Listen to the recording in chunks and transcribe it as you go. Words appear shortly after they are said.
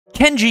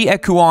Kenji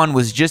Ekuan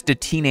was just a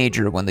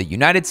teenager when the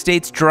United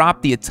States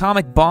dropped the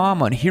atomic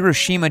bomb on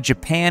Hiroshima,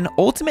 Japan,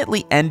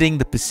 ultimately ending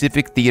the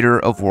Pacific theater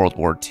of World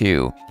War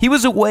II. He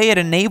was away at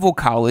a naval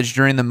college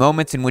during the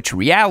moments in which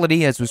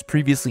reality, as was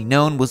previously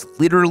known, was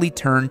literally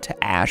turned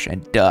to ash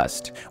and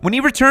dust. When he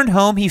returned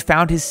home, he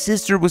found his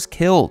sister was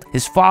killed.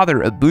 His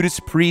father, a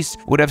Buddhist priest,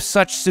 would have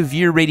such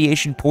severe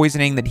radiation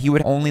poisoning that he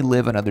would only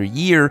live another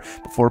year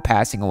before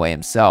passing away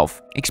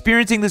himself.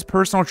 Experiencing this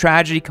personal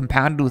tragedy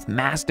compounded with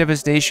mass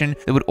devastation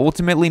that would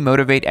ultimately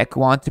motivate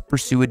Ekuan to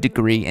pursue a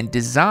degree in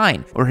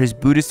design, where his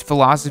Buddhist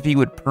philosophy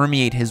would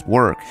permeate his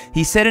work.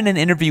 He said in an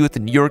interview with the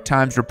New York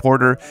Times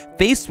reporter,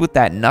 "Faced with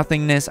that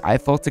nothingness, I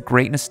felt a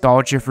great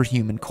nostalgia for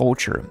human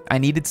culture. I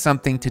needed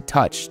something to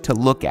touch, to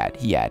look at,"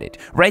 he added.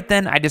 Right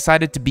then, I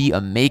decided to be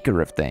a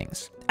maker of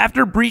things.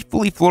 After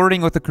briefly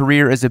flirting with a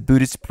career as a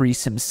Buddhist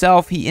priest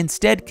himself, he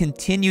instead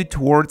continued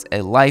towards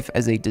a life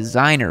as a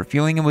designer,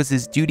 feeling it was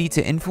his duty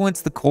to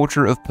influence the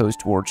culture of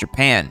post-war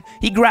Japan.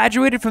 He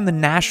graduated from the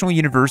National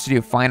University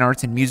of Fine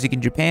Arts and Music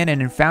in Japan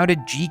and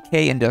founded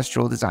GK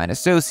Industrial Design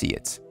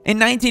Associates. In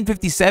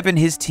 1957,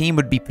 his team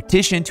would be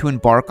petitioned to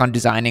embark on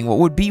designing what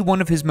would be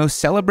one of his most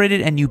celebrated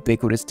and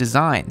ubiquitous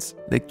designs,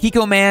 the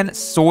Kikkoman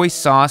soy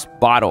sauce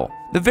bottle.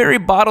 The very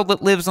bottle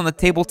that lives on the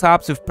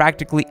tabletops of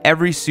practically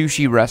every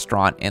sushi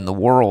restaurant in the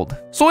world.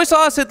 Soy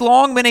sauce had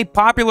long been a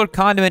popular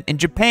condiment in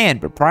Japan,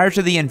 but prior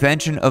to the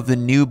invention of the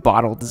new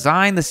bottle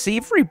design, the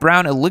savory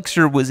brown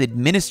elixir was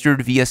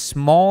administered via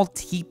small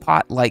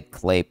teapot-like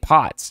clay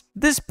pots.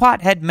 This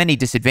pot had many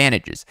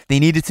disadvantages. They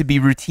needed to be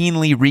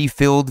routinely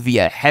refilled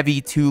via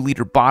heavy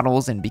 2-liter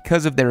bottles, and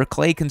because of their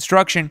clay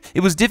construction,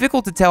 it was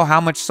difficult to tell how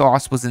much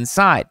sauce was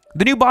inside.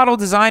 The new bottle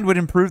design would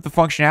improve the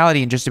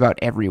functionality in just about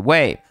every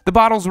way. The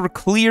bottles were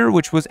clear,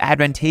 which was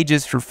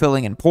advantageous for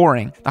filling and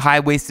pouring. The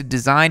high-waisted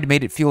design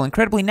made it feel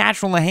incredibly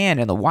natural in the hand,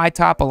 and the wide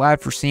top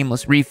allowed for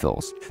seamless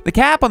refills. The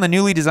cap on the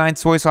newly designed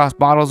soy sauce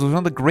bottles was one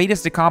of the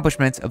greatest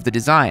accomplishments of the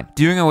design,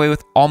 doing away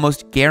with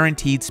almost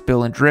guaranteed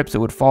spill and drips that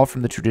would fall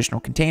from the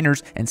traditional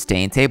containers and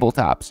stain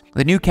tabletops.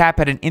 The new cap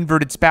had an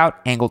inverted spout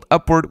angled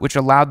upward, which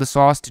allowed the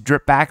sauce to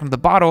drip back into the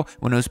bottle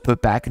when it was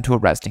put back into a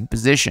resting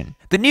position.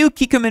 The new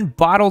Kikkoman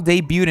bottle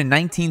debuted in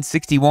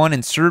 1961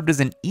 and served as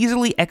an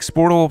easily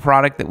exportable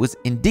product that was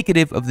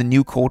indicative of the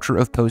new culture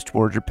of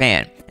post-war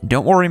Japan. And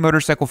don't worry,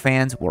 motorcycle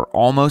fans, we're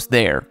almost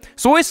there.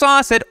 Soy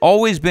sauce had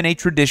always been a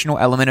traditional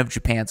element of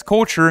Japan's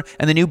culture,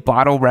 and the new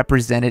bottle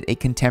represented a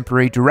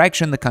contemporary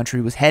direction the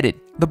country was headed.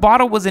 The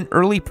bottle was an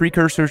early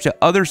precursor to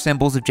other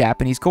symbols of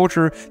Japanese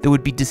culture that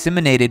would be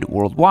disseminated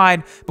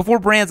worldwide before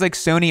brands like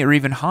Sony or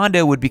even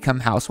Honda would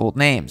become household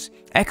names.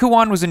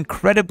 Ekuan was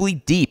incredibly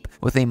deep,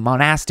 with a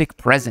monastic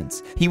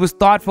presence. He was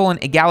thoughtful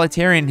and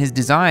egalitarian in his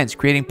designs,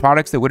 creating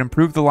products that would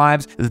improve the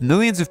lives of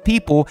millions of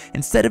people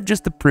instead of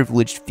just the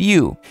privileged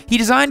few. He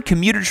designed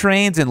commuter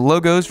trains and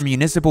logos for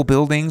municipal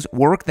buildings,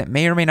 work that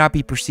may or may not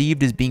be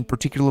perceived as being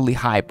particularly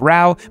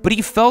highbrow, but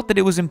he felt that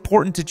it was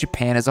important to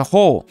Japan as a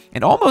whole.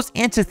 And almost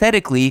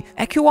antithetically,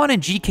 Ekuan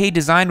and GK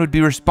Design would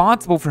be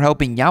responsible for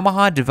helping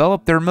Yamaha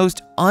develop their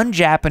most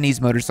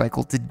un-Japanese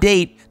motorcycle to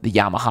date, the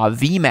Yamaha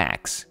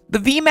VMAX. The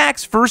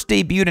VMAX first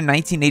debuted in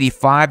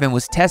 1985 and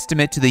was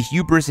testament to the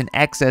hubris and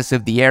excess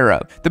of the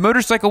era. The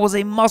motorcycle was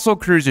a muscle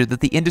cruiser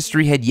that the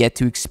industry had yet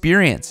to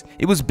experience.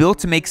 It was built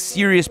to make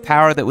serious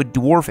power that would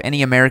dwarf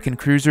any American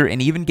cruiser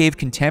and even gave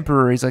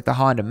contemporaries like the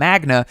Honda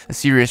Magna a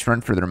serious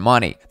run for their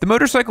money. The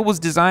motorcycle was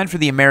designed for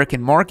the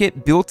American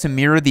market, built to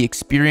mirror the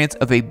experience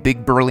of a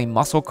big burly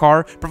muscle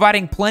car,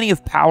 providing plenty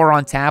of power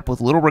on tap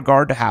with little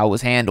regard to how it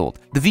was handled.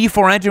 The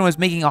V4 engine was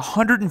making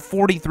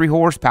 143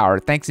 horsepower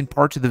thanks in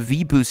part to the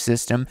V-Boost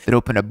system that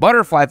opened a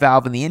butterfly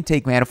valve in the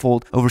intake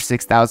manifold over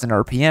 6,000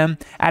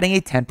 RPM, adding a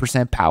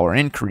 10% power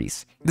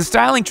increase. The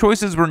styling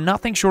choices were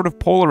nothing short of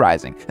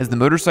polarizing, as the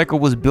motorcycle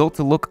was built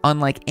to look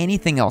unlike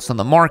anything else on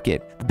the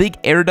market. The big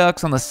air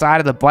ducts on the side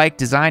of the bike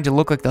designed to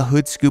look like the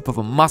hood scoop of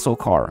a muscle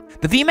car.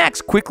 The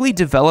VMAX quickly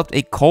developed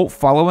a cult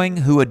following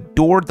who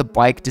adored the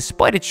bike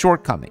despite its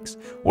shortcomings.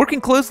 Working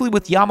closely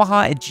with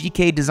Yamaha at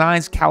GK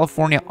Design's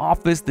California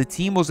office, the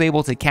team was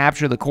able to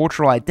capture the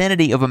cultural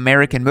identity of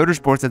American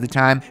motorsports at the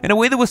time in a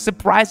way that was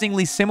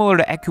surprisingly similar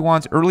to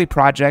Ekuan's early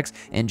projects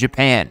in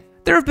Japan.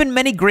 There have been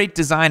many great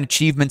design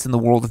achievements in the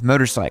world of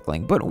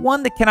motorcycling, but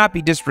one that cannot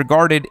be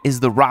disregarded is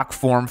the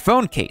Rockform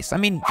phone case. I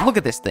mean, look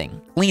at this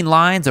thing. Clean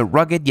lines, a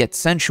rugged yet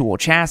sensual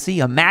chassis,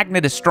 a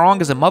magnet as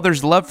strong as a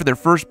mother's love for their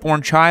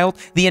firstborn child.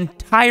 The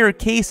entire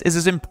case is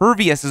as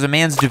impervious as a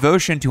man's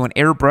devotion to an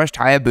airbrushed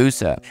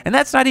Hayabusa. And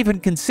that's not even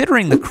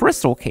considering the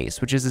crystal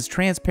case, which is as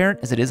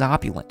transparent as it is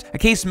opulent. A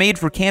case made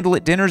for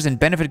candlelit dinners and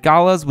benefit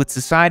galas with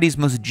society's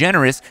most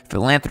generous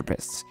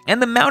philanthropists. And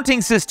the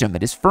mounting system,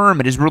 it is firm,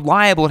 it is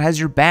reliable, it has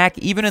your back,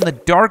 back even in the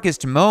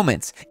darkest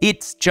moments.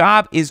 Its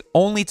job is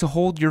only to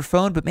hold your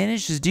phone, but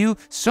manages to do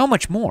so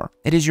much more.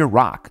 It is your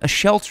rock, a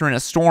shelter in a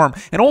storm,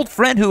 an old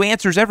friend who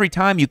answers every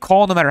time you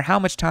call no matter how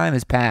much time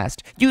has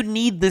passed. You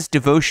need this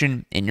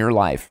devotion in your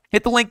life.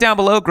 Hit the link down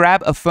below,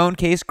 grab a phone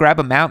case, grab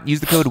a mount, use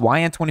the code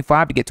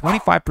YN25 to get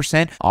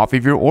 25% off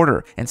of your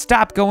order, and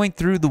stop going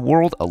through the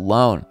world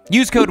alone.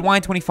 Use code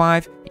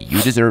YN25,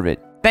 you deserve it.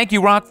 Thank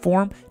you,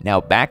 Rockform. Now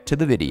back to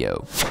the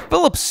video.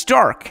 Philippe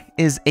Starck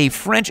is a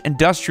French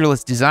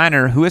industrialist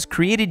designer who has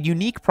created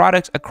unique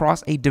products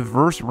across a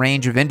diverse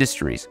range of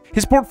industries.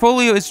 His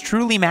portfolio is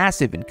truly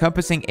massive,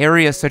 encompassing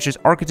areas such as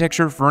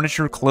architecture,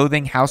 furniture,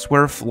 clothing,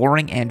 houseware,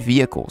 flooring, and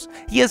vehicles.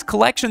 He has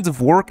collections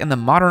of work in the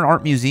Modern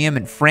Art Museum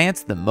in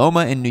France, the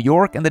MoMA in New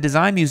York, and the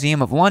Design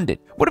Museum of London.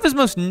 One of his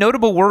most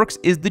notable works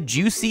is the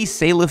Juicy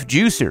Salif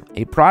Juicer,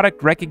 a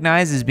product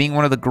recognized as being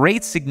one of the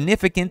great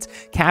significance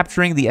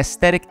capturing the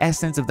aesthetic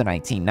essence of the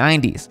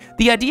 1990s.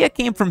 The idea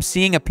came from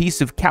seeing a piece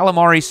of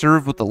calamari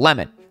served with a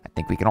lemon. I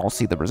think we can all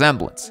see the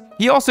resemblance.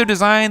 He also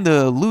designed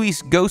the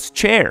Louis Ghost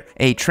Chair,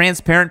 a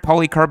transparent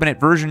polycarbonate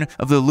version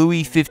of the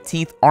Louis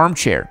XV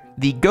armchair.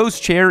 The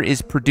Ghost Chair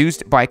is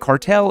produced by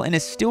Cartel and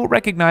is still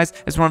recognized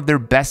as one of their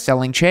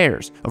best-selling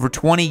chairs. Over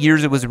 20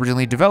 years it was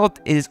originally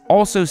developed. It is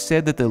also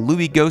said that the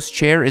Louis Ghost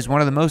Chair is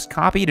one of the most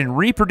copied and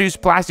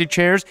reproduced plastic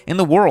chairs in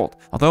the world,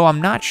 although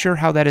I'm not sure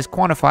how that is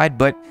quantified,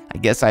 but I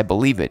guess I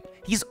believe it.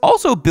 He's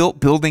also built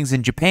buildings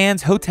in Japan,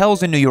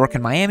 hotels in New York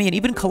and Miami, and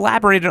even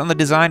collaborated on the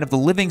design of the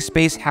living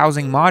space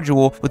housing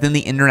module within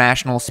the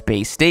International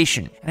Space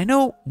Station. And I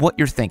know what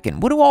you're thinking.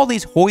 What do all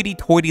these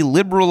hoity-toity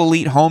liberal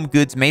elite home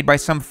goods made by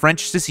some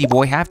French sissy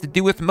boy have to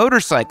do with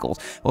motorcycles?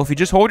 Well, if you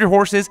just hold your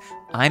horses,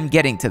 I'm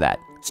getting to that.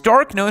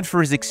 Starck, known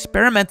for his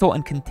experimental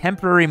and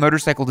contemporary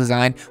motorcycle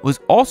design, was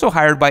also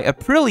hired by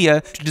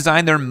Aprilia to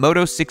design their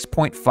Moto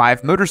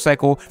 6.5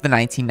 motorcycle for the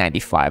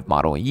 1995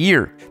 model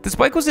year. This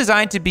bike was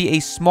designed to be a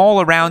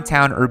small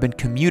around-town urban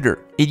commuter.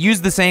 It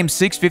used the same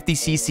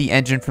 650cc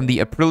engine from the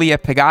Aprilia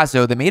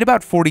Pegaso that made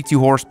about 42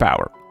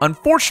 horsepower.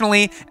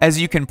 Unfortunately,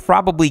 as you can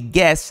probably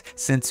guess,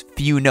 since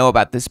few know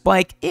about this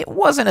bike, it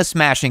wasn't a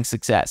smashing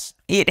success.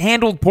 It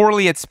handled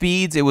poorly at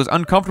speeds, it was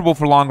uncomfortable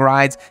for long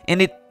rides,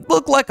 and it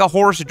looked like a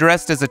horse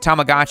dressed as a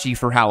Tamagotchi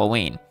for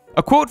Halloween.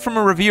 A quote from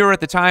a reviewer at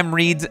the time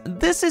reads,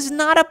 "This is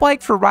not a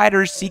bike for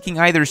riders seeking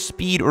either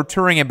speed or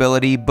touring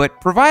ability,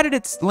 but provided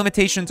its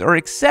limitations are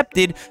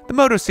accepted, the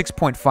Moto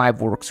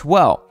 6.5 works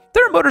well."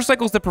 There are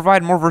motorcycles that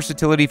provide more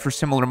versatility for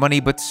similar money,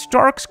 but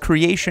Starck's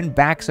creation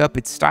backs up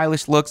its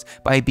stylish looks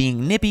by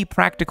being nippy,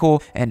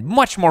 practical, and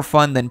much more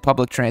fun than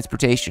public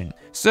transportation.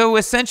 So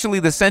essentially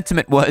the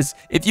sentiment was,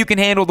 if you can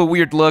handle the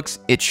weird looks,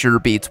 it sure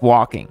beats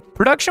walking.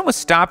 Production was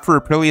stopped for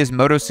Aprilia's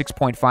Moto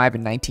 6.5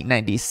 in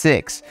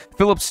 1996.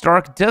 Philippe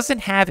Starck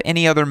doesn't have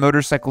any other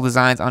motorcycle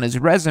designs on his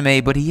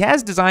resume, but he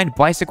has designed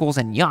bicycles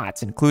and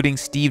yachts, including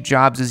Steve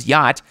Jobs'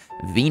 yacht,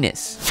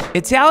 Venus.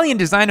 Italian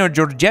designer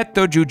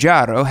Giorgetto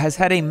Giugiaro has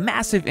had a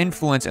massive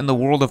influence in the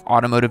world of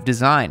automotive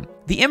design.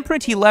 The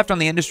imprint he left on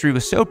the industry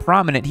was so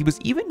prominent, he was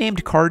even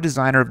named Car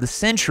Designer of the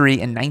Century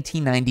in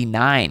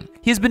 1999.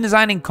 He has been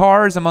designing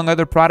cars, among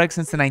other products,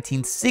 since the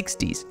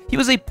 1960s. He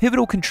was a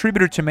pivotal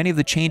contributor to many of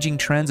the changing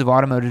trends of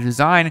automotive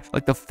design,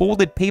 like the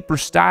folded paper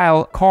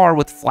style car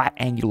with flat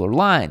angular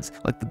lines,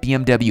 like the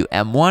BMW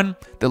M1,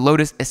 the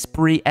Lotus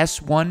Esprit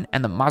S1,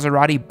 and the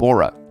Maserati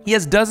Bora. He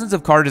has dozens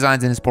of car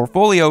designs in his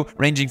portfolio,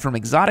 ranging from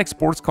exotic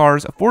sports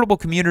cars, affordable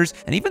commuters,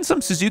 and even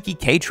some Suzuki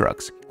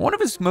K-trucks. One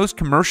of his most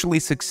commercially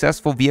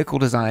successful vehicle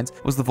designs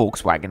was the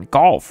Volkswagen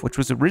Golf, which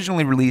was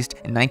originally released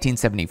in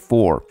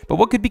 1974. But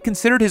what could be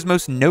considered his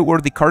most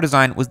noteworthy car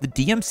design was the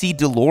DMC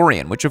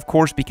DeLorean, which of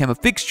course became a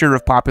fixture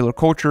of popular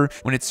culture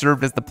when it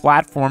served as the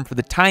platform for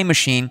the time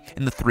machine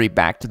in the 3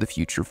 Back to the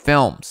Future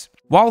films.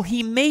 While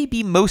he may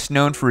be most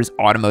known for his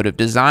automotive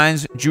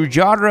designs,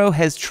 Giugiaro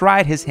has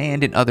tried his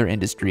hand in other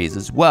industries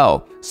as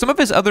well. Some of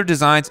his other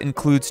designs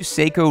include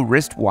Seiko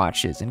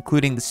wristwatches,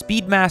 including the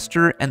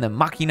Speedmaster and the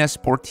Macchina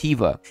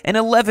Sportiva, and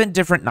 11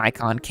 different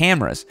Nikon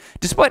cameras.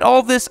 Despite all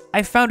of this,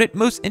 I found it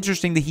most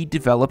interesting that he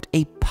developed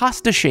a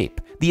pasta shape.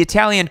 The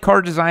Italian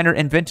car designer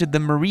invented the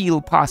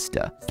Marile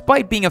pasta.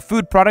 Despite being a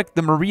food product,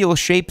 the Marile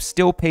shape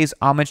still pays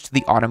homage to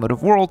the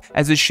automotive world,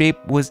 as the shape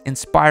was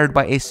inspired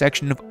by a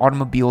section of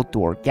automobile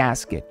door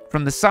gasket.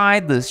 From the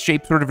side, the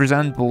shape sort of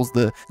resembles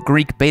the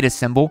Greek beta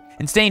symbol,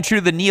 and staying true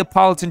to the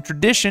Neapolitan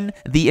tradition,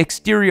 the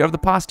exterior of the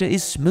pasta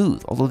is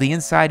smooth, although the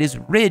inside is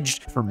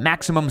ridged for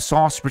maximum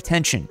sauce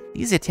retention.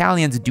 These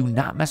Italians do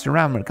not mess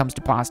around when it comes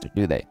to pasta,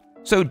 do they?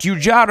 So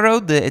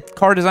Giugiaro, the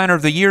car designer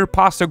of the year,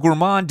 pasta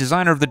gourmand,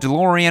 designer of the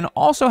DeLorean,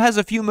 also has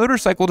a few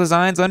motorcycle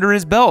designs under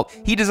his belt.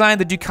 He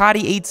designed the Ducati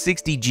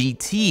 860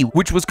 GT,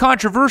 which was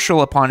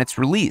controversial upon its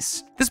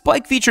release. This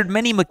bike featured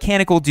many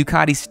mechanical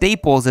Ducati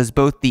staples, as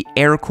both the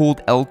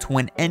air-cooled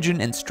L-twin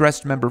engine and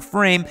stressed member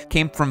frame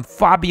came from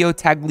Fabio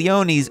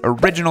Taglioni's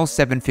original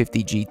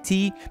 750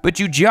 GT, but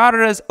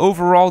Giugiaro's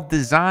overall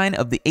design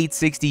of the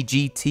 860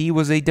 GT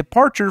was a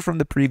departure from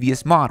the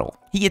previous model.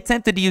 He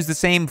attempted to use the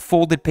same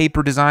folded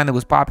paper design that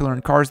was popular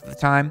in cars at the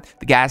time.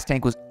 The gas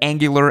tank was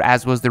angular,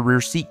 as was the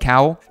rear seat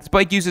cowl. This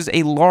bike uses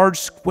a large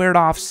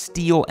squared-off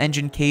steel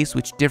engine case,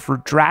 which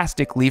differed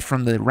drastically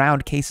from the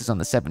round cases on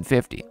the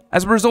 750.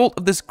 As a result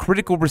of this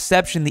critical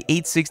reception, the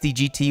 860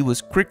 GT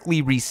was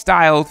quickly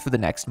restyled for the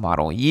next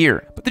model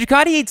year. But the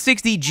Ducati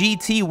 860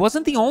 GT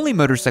wasn't the only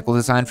motorcycle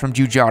design from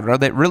Giugiaro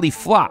that really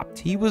flopped.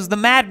 He was the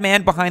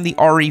madman behind the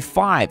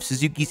RE5,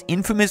 Suzuki's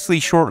infamously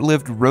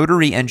short-lived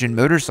rotary engine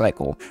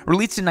motorcycle.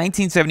 Released in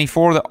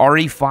 1974, the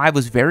RE5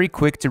 was very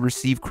quick to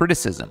receive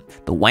criticism.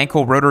 The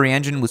Wankel rotary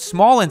engine was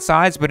small in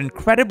size but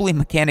incredibly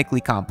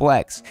mechanically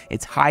complex.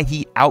 Its high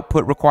heat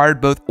output required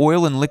both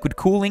oil and liquid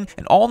cooling,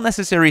 and all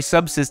necessary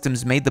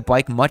subsystems made the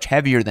bike much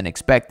heavier than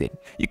expected.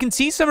 You can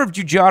see some of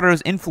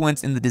Giugiaro's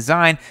influence in the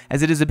design,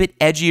 as it is a bit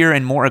edgier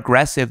and more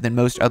aggressive than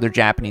most other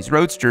Japanese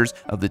roadsters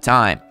of the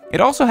time. It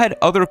also had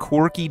other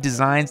quirky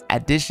designs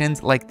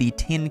additions like the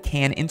tin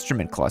can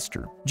instrument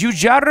cluster.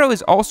 Giugiaro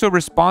is also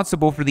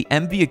responsible for the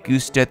MV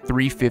Agusta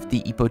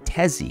 350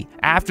 Ipotesi.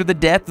 After the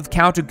death of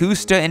Count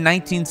Agusta in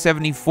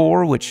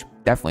 1974, which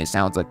definitely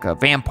sounds like a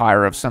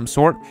vampire of some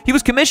sort, he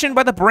was commissioned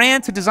by the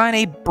brand to design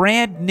a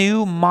brand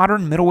new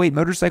modern middleweight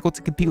motorcycle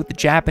to compete with the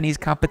Japanese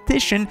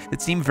competition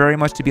that seemed very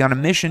much to be on a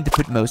mission to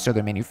put most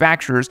other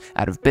manufacturers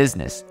out of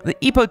business. The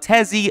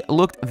Ipotesi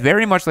looked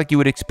very much like you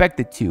would expect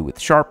it to, with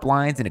sharp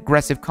lines and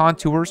aggressive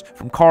contours.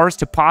 From cars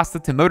to pasta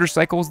to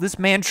motorcycles, this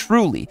man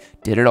truly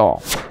did it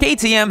all.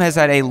 KTM has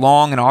had a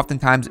long and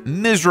oftentimes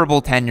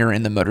miserable tenure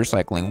in the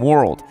motorcycling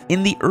world.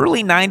 In the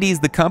early 90s,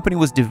 the company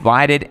was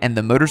divided and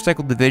the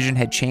motorcycle division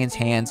had changed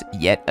hands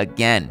yet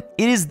again.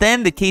 It is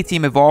then that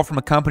KTM evolved from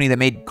a company that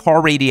made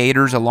car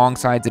radiators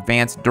alongside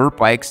advanced dirt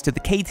bikes to the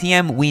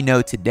KTM we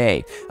know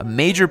today. A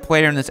major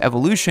player in this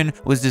evolution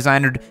was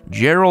designer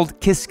Gerald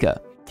Kiska.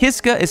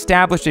 Kiska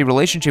established a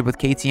relationship with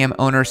KTM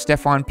owner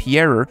Stefan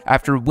Pierer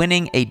after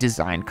winning a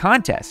design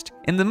contest.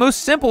 In the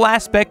most simple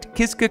aspect,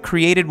 Kiska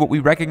created what we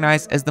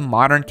recognize as the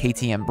modern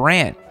KTM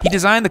brand. He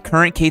designed the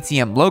current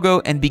KTM logo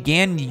and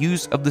began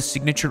use of the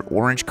signature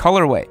orange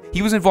colorway.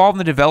 He was involved in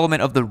the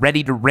development of the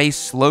Ready to Race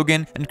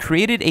slogan and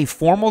created a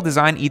formal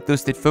design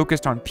ethos that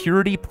focused on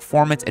purity,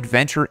 performance,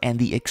 adventure, and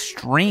the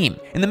extreme.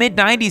 In the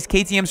mid-90s,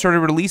 KTM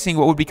started releasing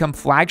what would become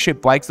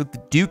flagship bikes like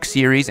the Duke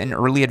series and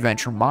early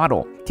adventure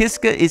model.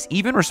 Kiska is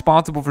even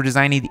responsible for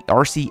designing the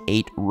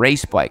RC8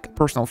 race bike, a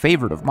personal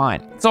favorite of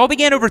mine. This all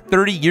began over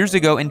 30 years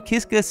ago, and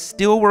Kiska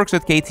still works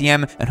with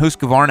KTM and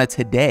Husqvarna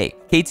today.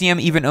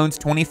 KTM even owns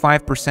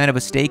 25% of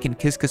a stake in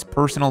Kiska's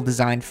personal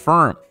design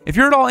firm. If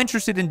you're at all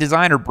interested in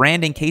design or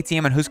branding,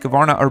 KTM and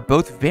Husqvarna are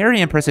both very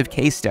impressive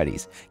case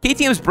studies.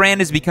 KTM's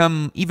brand has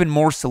become even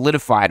more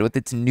solidified with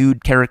its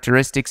nude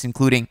characteristics,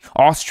 including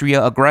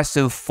Austria,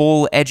 aggressive,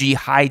 full, edgy,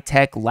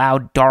 high-tech,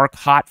 loud, dark,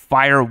 hot,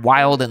 fire,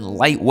 wild, and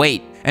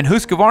lightweight. And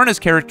Husqvarna's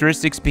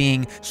characteristics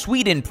being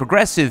Sweden,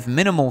 progressive,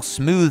 minimal,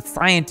 smooth,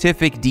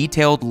 scientific,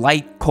 detailed,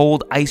 light,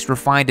 cold,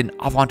 ice-refined, and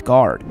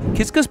avant-garde.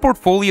 Kiska's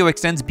portfolio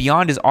extends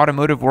beyond his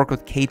automotive work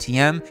with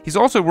KTM. He's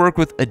also worked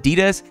with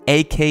Adidas,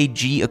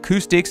 AKG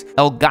Acoustics,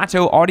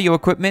 Elgato Audio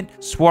Equipment,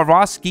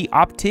 Swarovski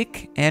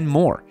Optik, and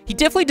more. He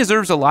definitely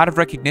deserves a lot of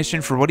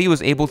recognition for what he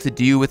was able to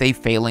do with a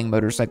failing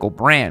motorcycle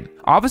brand.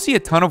 Obviously, a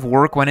ton of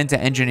work went into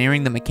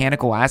engineering the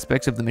mechanical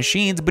aspects of the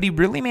machines, but he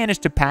really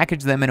managed to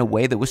package them in a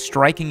way that was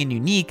striking and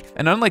unique,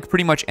 and unlike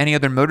pretty much any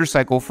other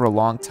motorcycle for a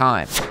long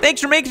time.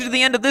 Thanks for making it to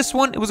the end of this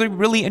one. It was a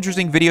really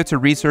interesting video to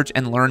research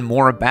and learn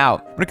more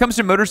about. When it comes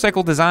to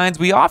motorcycle designs,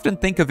 we often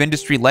think of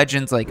industry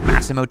legends like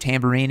Massimo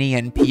Tamburini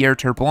and Pierre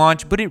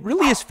Terblanche, but it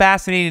really is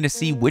fascinating to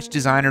see which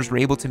designers were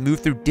able to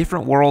move through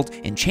different worlds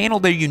and channel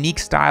their unique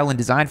style and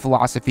design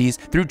philosophies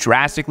through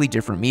drastically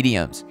different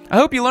mediums. I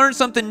hope you learned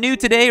something new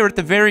today, or at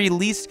the very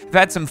least, have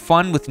had some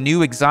fun with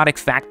new exotic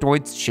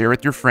factoids to share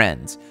with your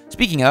friends.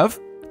 Speaking of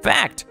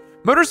fact,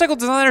 motorcycle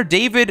designer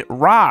David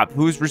Robb,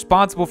 who is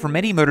responsible for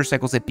many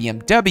motorcycles at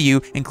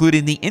BMW,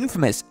 including the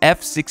infamous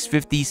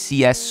F650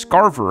 CS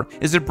Scarver,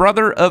 is the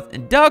brother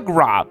of Doug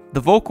Robb,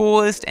 the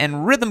vocalist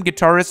and rhythm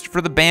guitarist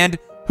for the band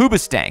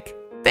Hoobastank.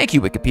 Thank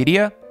you,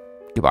 Wikipedia.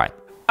 Goodbye.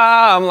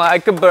 I'm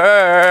like a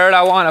bird,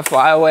 I wanna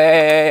fly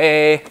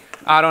away.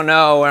 I don't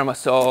know where my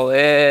soul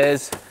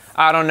is.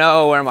 I don't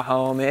know where my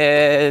home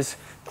is.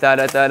 Da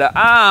da da da.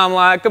 I'm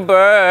like a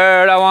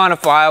bird, I wanna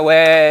fly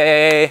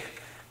away.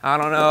 I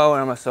don't know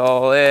where my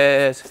soul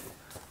is.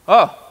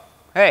 Oh,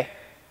 hey.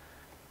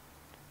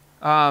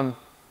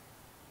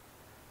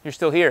 You're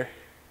still here.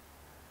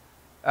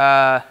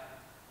 Man,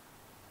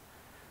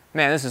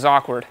 this is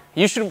awkward.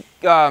 You should,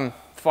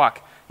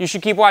 you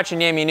should keep watching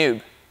Yami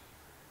Noob.